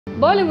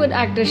Bollywood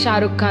actor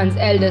Shahrukh Khan's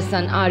elder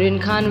son Aryan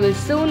Khan will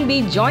soon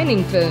be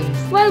joining films.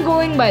 Well,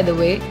 going by the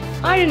way,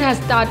 Aryan has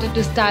started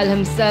to style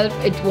himself.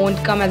 It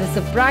won't come as a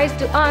surprise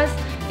to us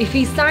if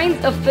he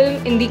signs a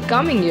film in the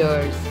coming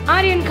years.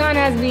 Aryan Khan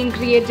has been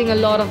creating a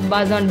lot of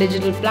buzz on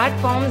digital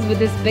platforms with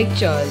his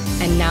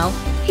pictures, and now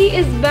he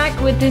is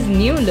back with his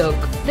new look.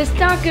 The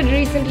star kid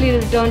recently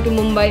returned to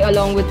Mumbai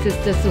along with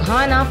sister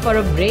Suhana for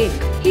a break.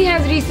 He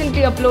has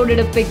recently uploaded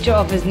a picture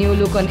of his new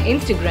look on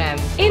Instagram.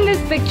 In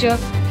this picture,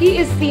 he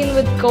is seen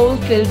with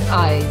coal-filled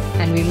eyes,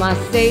 and we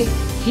must say,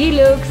 he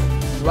looks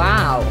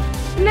wow.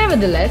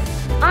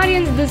 Nevertheless,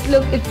 Aryan's this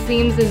look, it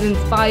seems, is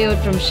inspired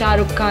from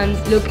Shahrukh Khan's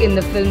look in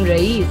the film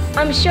Raees.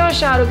 I'm sure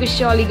Shahrukh is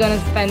surely gonna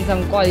spend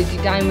some quality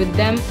time with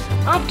them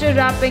after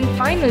wrapping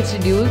final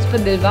schedules for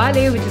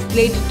Dilwale, which is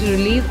slated to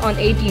release on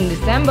 18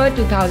 December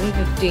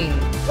 2015.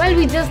 Well,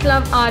 we just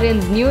love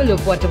Aryan's new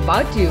look. What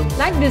about you?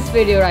 Like this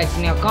video, write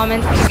in your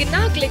comments. You can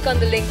now click on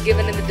the link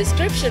given in the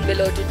description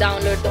below to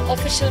download the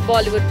official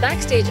Bollywood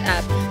Backstage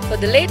app for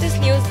the latest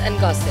news and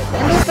gossip.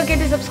 And don't forget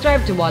to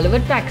subscribe to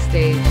Bollywood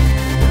Backstage.